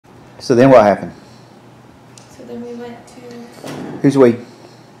So then what happened? So then we went to Who's we? the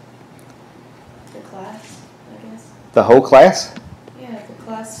class, I guess. The whole class? Yeah, the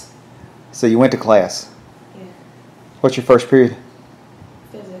class. So you went to class. Yeah. What's your first period?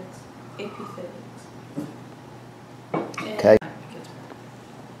 Physics. AP Physics. And Okay.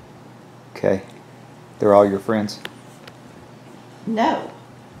 Okay. They're all your friends? No.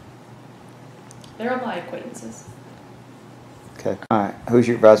 They're all my acquaintances. Okay. All right. Who's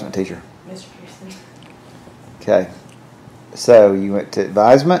your advisement teacher? Mr. Pearson. Okay. So you went to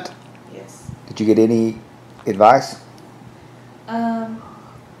advisement. Yes. Did you get any advice?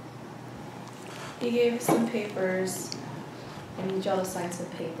 He gave us some papers. I need y'all to sign some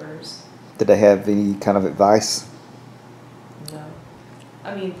papers. Did they have any kind of advice? No.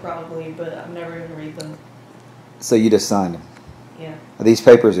 I mean, probably, but I'm never going to read them. So you just signed them. Yeah. Are these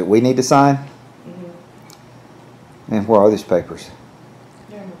papers that we need to sign? Mm-hmm. And where are these papers?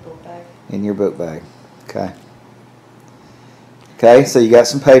 They're in my book bag. In your book bag. Okay. Okay, so you got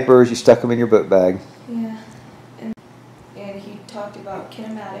some papers, you stuck them in your book bag. Yeah. And he talked about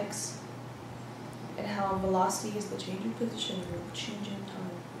kinematics and how velocity is the change in position or the change in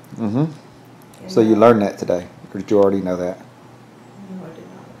time. Mm-hmm. And So you learned that today, or did you already know that? No, I did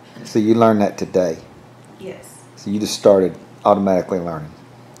not. So you learned that today. Yes. So you just started automatically learning.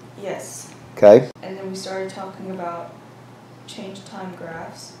 Yes. Okay? And then we started talking about change time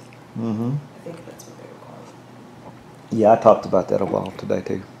graphs. Mm-hmm. I think that's what they were called. Yeah, I talked about that a while today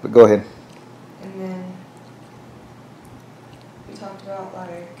too. But go ahead. And then we talked about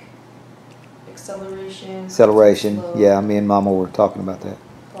like acceleration. Acceleration. slope, Yeah, me and Mama were talking about that.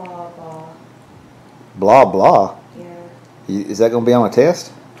 Blah blah. Blah, blah. Yeah. Is that going to be on a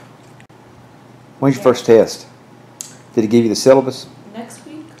test? When's your Yeah. first test? Did he give you the syllabus? Next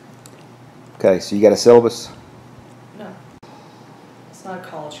week? Okay, so you got a syllabus? No. It's not a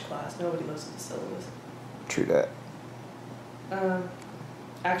college class. Nobody looks at the syllabus. True that.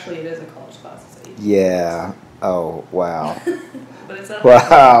 Actually, it is a college class. It's 8 Yeah. Oh, wow. But it's not.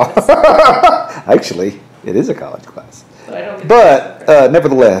 Wow. Actually, it is a college class. But I don't get But,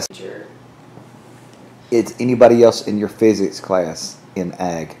 nevertheless, teacher. it's anybody else in your physics class in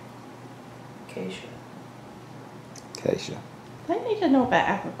ag. Keisha. Keisha. They need to know about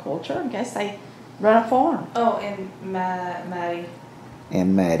agriculture in case they run a farm. Oh, and Maddie.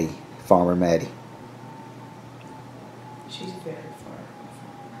 And Maddie. Farmer Maddie. She's very far.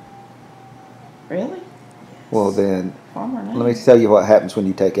 Really? Yes. Well, then, Farmer now. let me tell you what happens when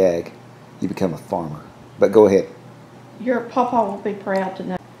you take ag. You become a farmer. But go ahead. Your papa will be proud to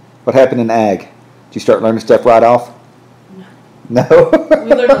know. What happened in ag? Did you start learning stuff right off? No. No?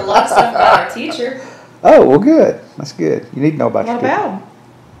 We learned a lot of stuff about our teacher. Oh, well, good. That's good. You need to know about What your teacher. about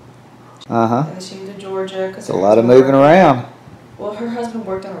them? Uh-huh. And then she moved to Georgia. It's a lot of moving around. Well, her husband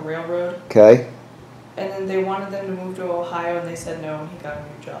worked on a railroad. Okay. And then they wanted them to move to Ohio, and they said no, and he got a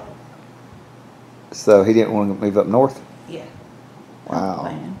new job. So he didn't want to move up north? Yeah. Wow.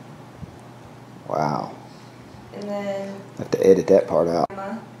 Man. Wow. And then I have to edit that part out.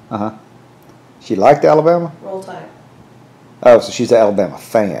 Emma, Uh-huh. She liked Alabama? roll tide. Oh, so she's an Alabama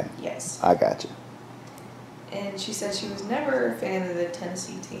fan. Yes. I got you. And she said she was never a fan of the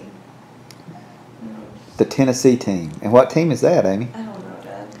Tennessee team. The Tennessee team. And what team is that, Amy? I don't know,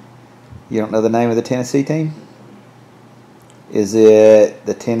 Dad. You don't know the name of the Tennessee team? Is it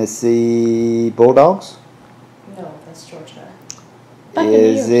the Tennessee Bulldogs? No, that's Georgia.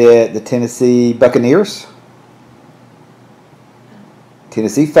 Is it the Tennessee Buccaneers?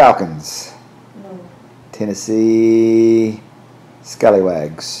 Tennessee Falcons? No. Tennessee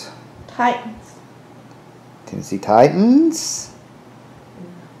Scallywags? Titans. Tennessee Titans?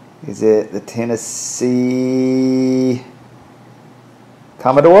 Is it the Tennessee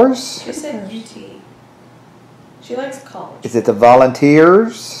Commodores? She said UT. She likes college. Is it the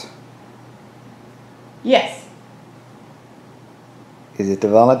Volunteers? Yes. Is it the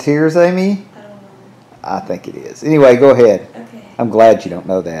Volunteers, Amy? I don't know. I think it is. Anyway, go ahead. Okay. I'm glad you don't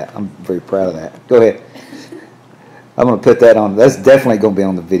know that. I'm very proud of that. Go ahead. I'm going to put that on. That's definitely going to be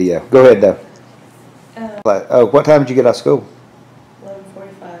on the video. Go ahead, though. Oh, what time did you get out of school?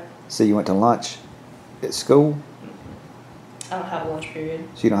 11:45. So you went to lunch at school? I don't have a lunch period.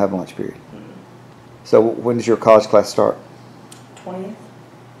 So you don't have a lunch period. Mm-mm. So when does your college class start? 20th.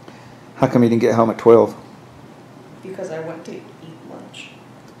 How come you didn't get home at 12? Because I went to eat lunch.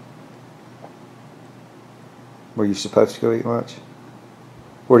 Were you supposed to go eat lunch?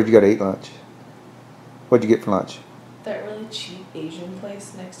 Where did you go to eat lunch? What did you get for lunch? That really cheap Asian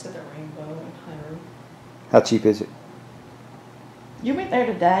place next to the Rainbow in Hiram. How cheap is it? You went there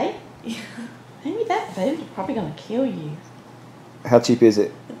today? Yeah. Maybe that food is probably going to kill you. How cheap is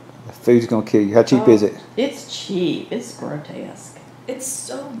it? Food's gonna kill you. How cheap is it? It's cheap. It's grotesque. It's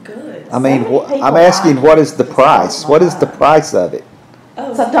so good. I mean, So many I'm people asking, buy what is the it. price? What is the price of it?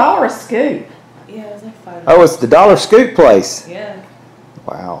 Oh, It's $1 a scoop. yeah, it was like $5. Oh, it's the Dollar Scoop place. Yeah.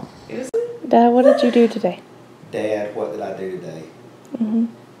 Wow. It was. Dad, what did you do today? Dad, what did I do today? Mhm.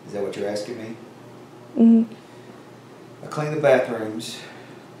 Is that what you're asking me? Mhm. I cleaned the bathrooms.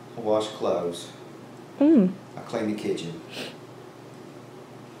 I washed clothes. Mm. I cleaned the kitchen.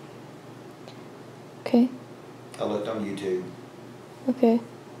 Okay. I looked on YouTube. Okay.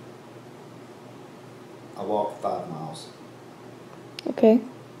 I walked 5 miles. Okay.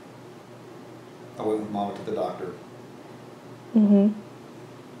 I went with Mama to the doctor. Mhm.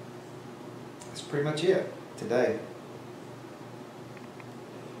 That's pretty much it today.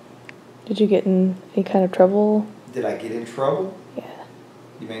 Did you get in any kind of trouble? Did I get in trouble? Yeah.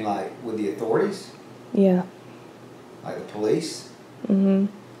 You mean like with the authorities? Yeah. Like the police? Mhm.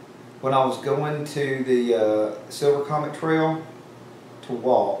 When I was going to the Silver Comet Trail to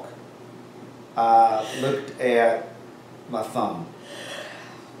walk, I looked at my phone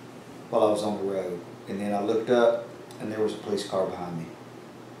while I was on the road. And then I looked up and there was a police car behind me.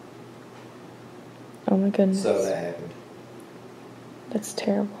 Oh my goodness. So that happened. That's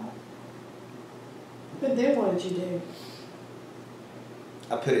terrible. But then what did you do?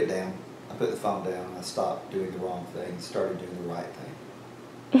 I put it down. I put the phone down and I stopped doing the wrong thing and started doing the right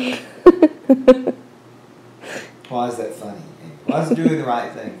thing. Why is that funny? Why is doing the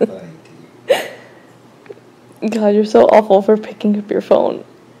right thing funny to you? God, you're so awful for picking up your phone.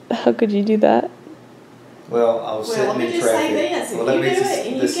 How could you do that? Well, I was Well, sitting let me in just traffic. say this. If Well, let you me do just- it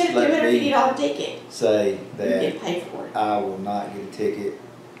and you just get let a me $50 ticket, say you that get paid for it. I will not get a ticket.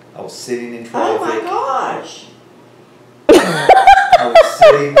 I was sitting in Oh traffic. my gosh. I was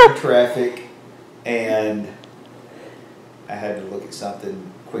sitting in traffic and I had to look at something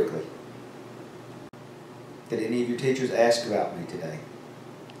quickly. Did any of your teachers ask about me today?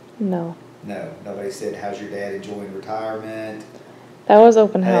 No. No. Nobody said, how's your dad enjoying retirement? That was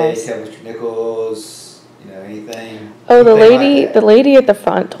open Hey, house. tell Mr. Nichols, anything. Oh, the Anything lady, like the that? lady at the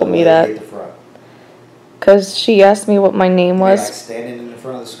front told The me lady that at the front. because she asked me what my name You mean, like was. standing in the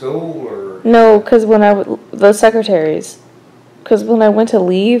front of the school or? No, because when the secretaries, because when I went to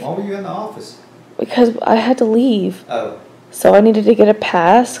leave, Why were you in the office? because I had to leave, Oh. so I needed to get a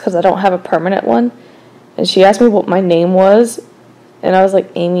pass because I don't have a permanent one, and she asked me what my name was, and I was like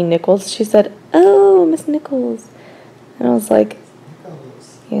Amy Nichols. She said, "Oh, Miss Nichols," and I was like,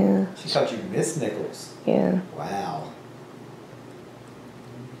 Nichols. "Yeah, She called you Miss Nichols. yeah." Wow.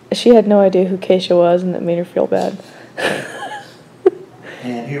 She had no idea who Keisha was, and that made her feel bad.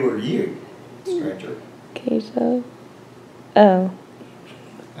 And who are you, stranger? Keisha. Oh.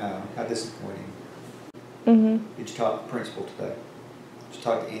 Oh, how disappointing. Mhm. Did you talk to the principal today? Did you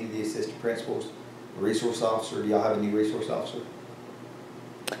talk to any of the assistant principals? The resource officer? Do y'all have a new resource officer?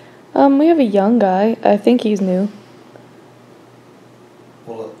 We have a young guy. I think he's new.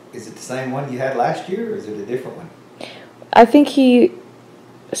 Well, is it the same one you had last year or is it a different one? I think he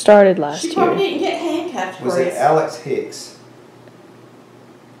started last She probably year. didn't get handcuffed, Was it Chris. Alex Hicks?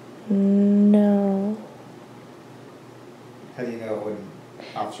 No. How do you know it wasn't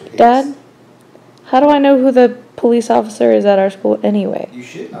Officer Hicks? Dad, how do I know who the police officer is at our school anyway? You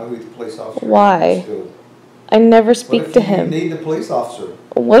should know who the police officer is. Why? at your school. I never What speak if to you him. need the police officer?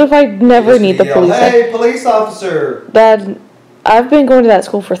 What if I never Just need the yell, police officer? Hey, police officer! Dad, I've been going to that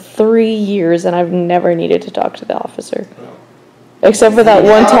school for 3 years and I've never needed to talk to the officer. Well, Except for that when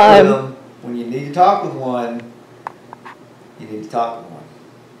you one talk with time. them, when you need to talk with one, you need to talk with one.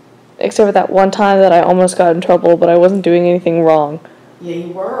 Except for that one time that I almost got in trouble, but I wasn't doing anything wrong. Yeah,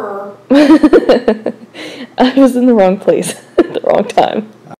 you were. I was in the wrong place at the wrong time.